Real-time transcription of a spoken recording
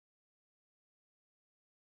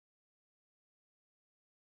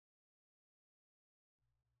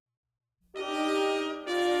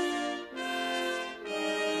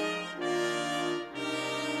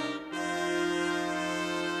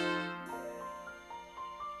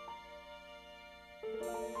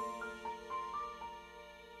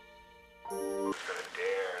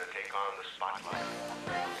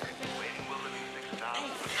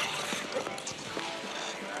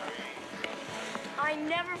I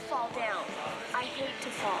never fall down. I hate to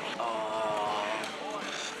fall. Oh.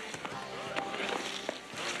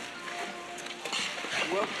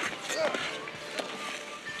 Well,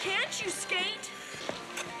 Can't you skate?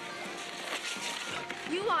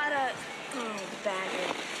 You oughta... Oh, bag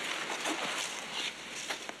it.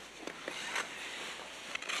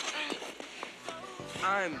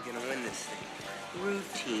 I'm gonna win this thing.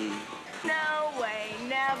 Routine. No way,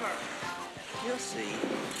 never. You'll see.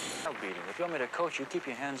 I'll beat her. If you want me to coach you, keep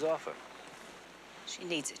your hands off her. She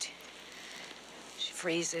needs it. She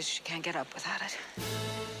freezes. She can't get up without it.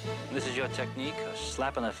 This is your technique, a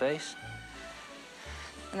slap in the face?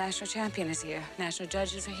 The national champion is here. National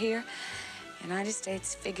judges are here. United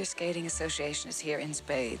States Figure Skating Association is here in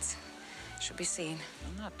spades. She'll be seen.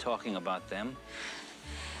 I'm not talking about them.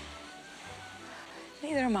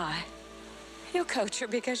 Neither am I. You'll coach her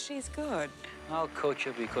because she's good. I'll coach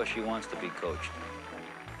her because she wants to be coached.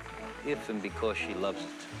 If and because she loves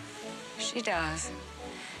it. She does.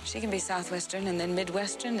 She can be Southwestern and then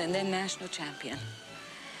Midwestern and then national champion.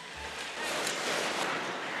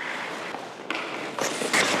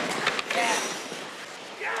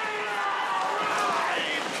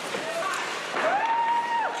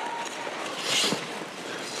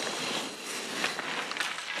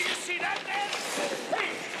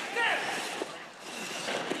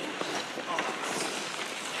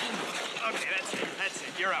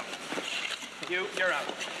 You're out. You're out.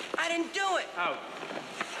 I didn't do it. Out.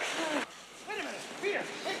 Wait a minute, Peter.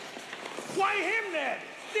 Hey, why him then?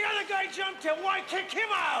 The other guy jumped him. Why kick him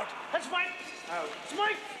out? That's Mike. Out. It's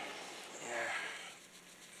Mike. Yeah.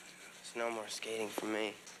 There's no more skating for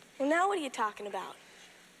me. Well, now what are you talking about?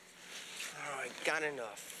 Oh, I got into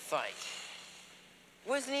a fight. It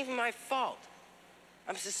wasn't even my fault.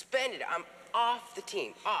 I'm suspended. I'm off the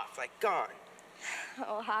team. Off, like gone.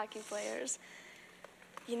 Oh, hockey players.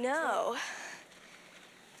 You know,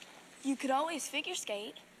 you could always figure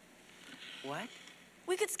skate. What?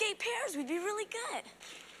 We could skate pairs. We'd be really good.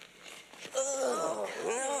 Oh,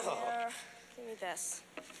 no. Here, give me this.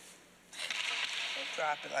 Don't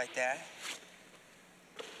drop it like that.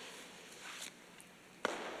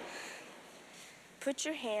 Put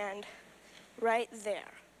your hand right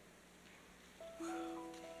there.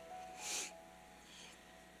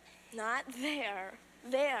 Not there.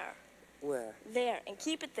 There. Where? There, and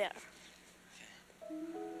keep it there.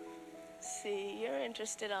 See, you're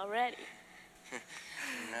interested already.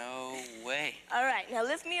 No way. All right, now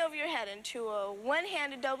lift me over your head into a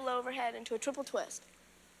one-handed double overhead into a triple twist.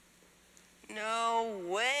 No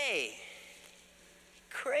way.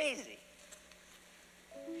 Crazy.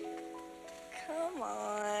 Come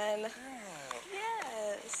on. Oh.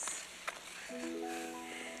 Yes.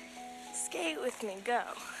 Skate with me, go.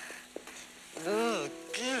 Ugh.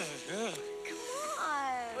 Come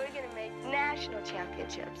on. We're gonna make national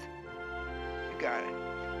championships. You got it.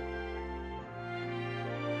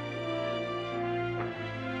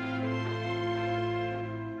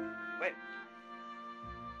 Wait.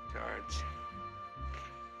 Cards.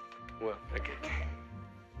 Well, okay.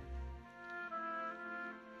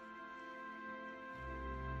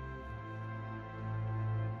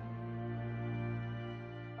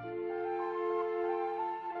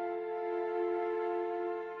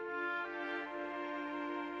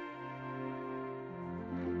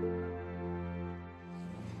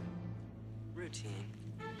 Routine.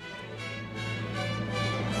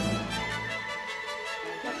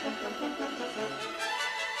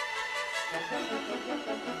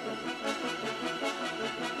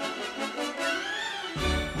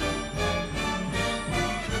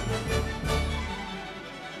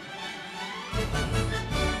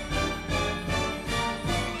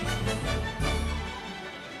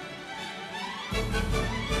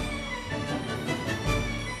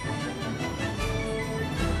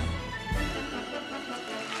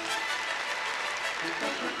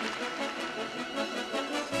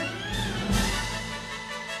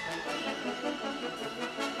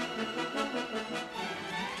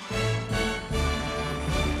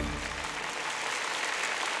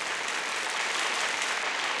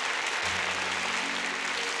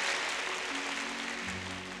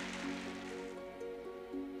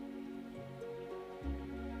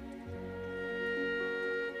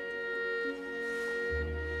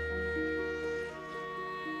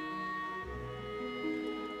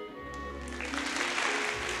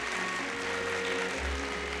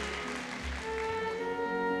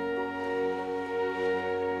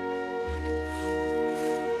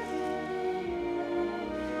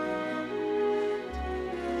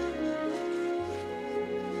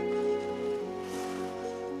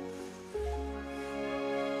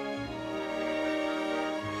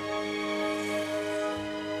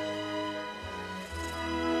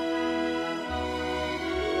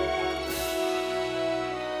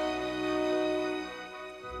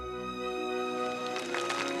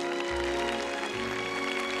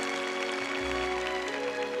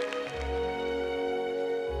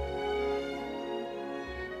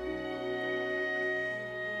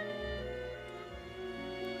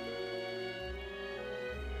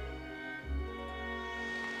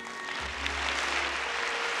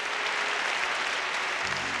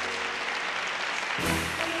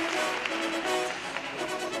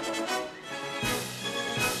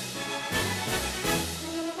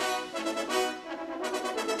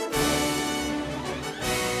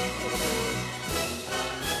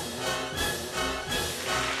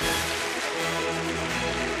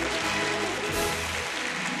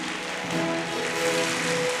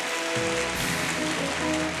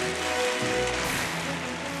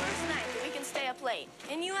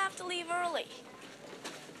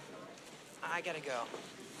 I gotta go.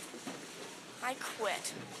 I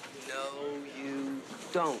quit. No, you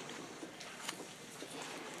don't.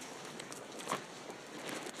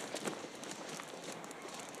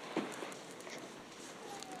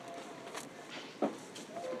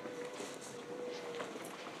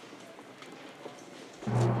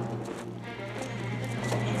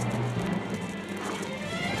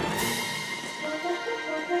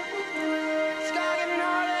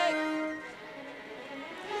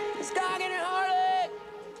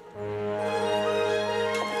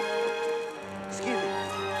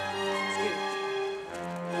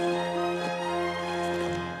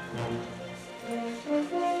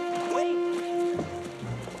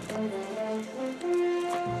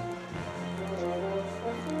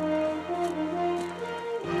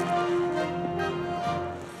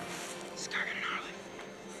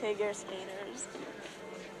 Figure skaters.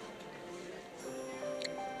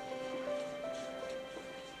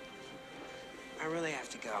 I really have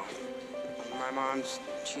to go. My mom's,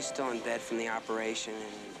 she's still in bed from the operation,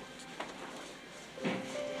 and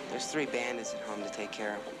there's 3 bandits at home to take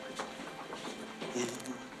care of.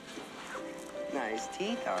 Nice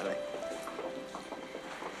teeth, Harley.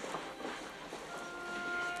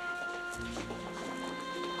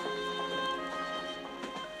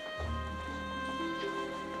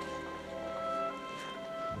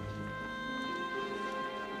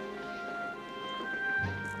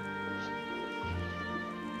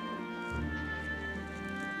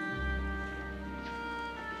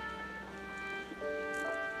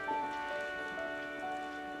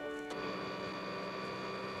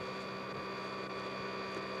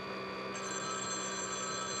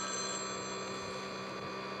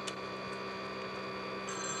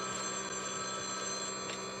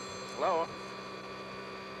 Hello?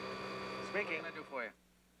 Speaking. What can I do for you?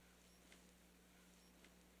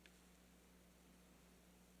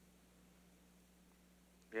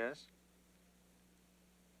 Yes?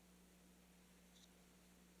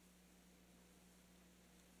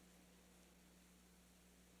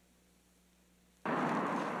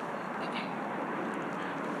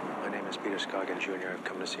 My name is Peter Scoggin, Jr. I've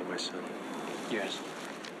come to see my son. Yes.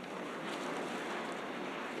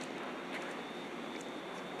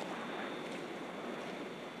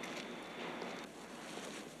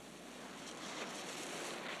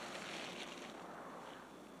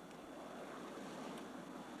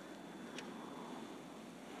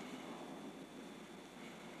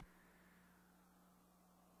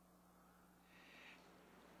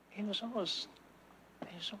 He was always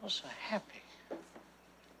so happy.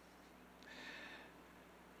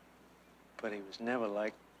 But he was never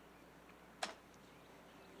like...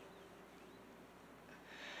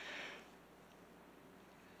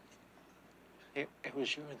 It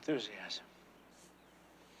was your enthusiasm.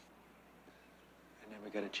 I never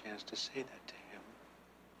got a chance to say that to him.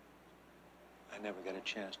 I never got a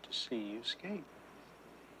chance to see you skate.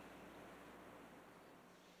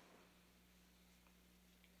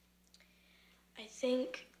 I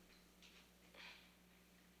think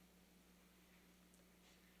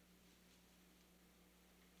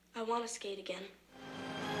I want to skate again.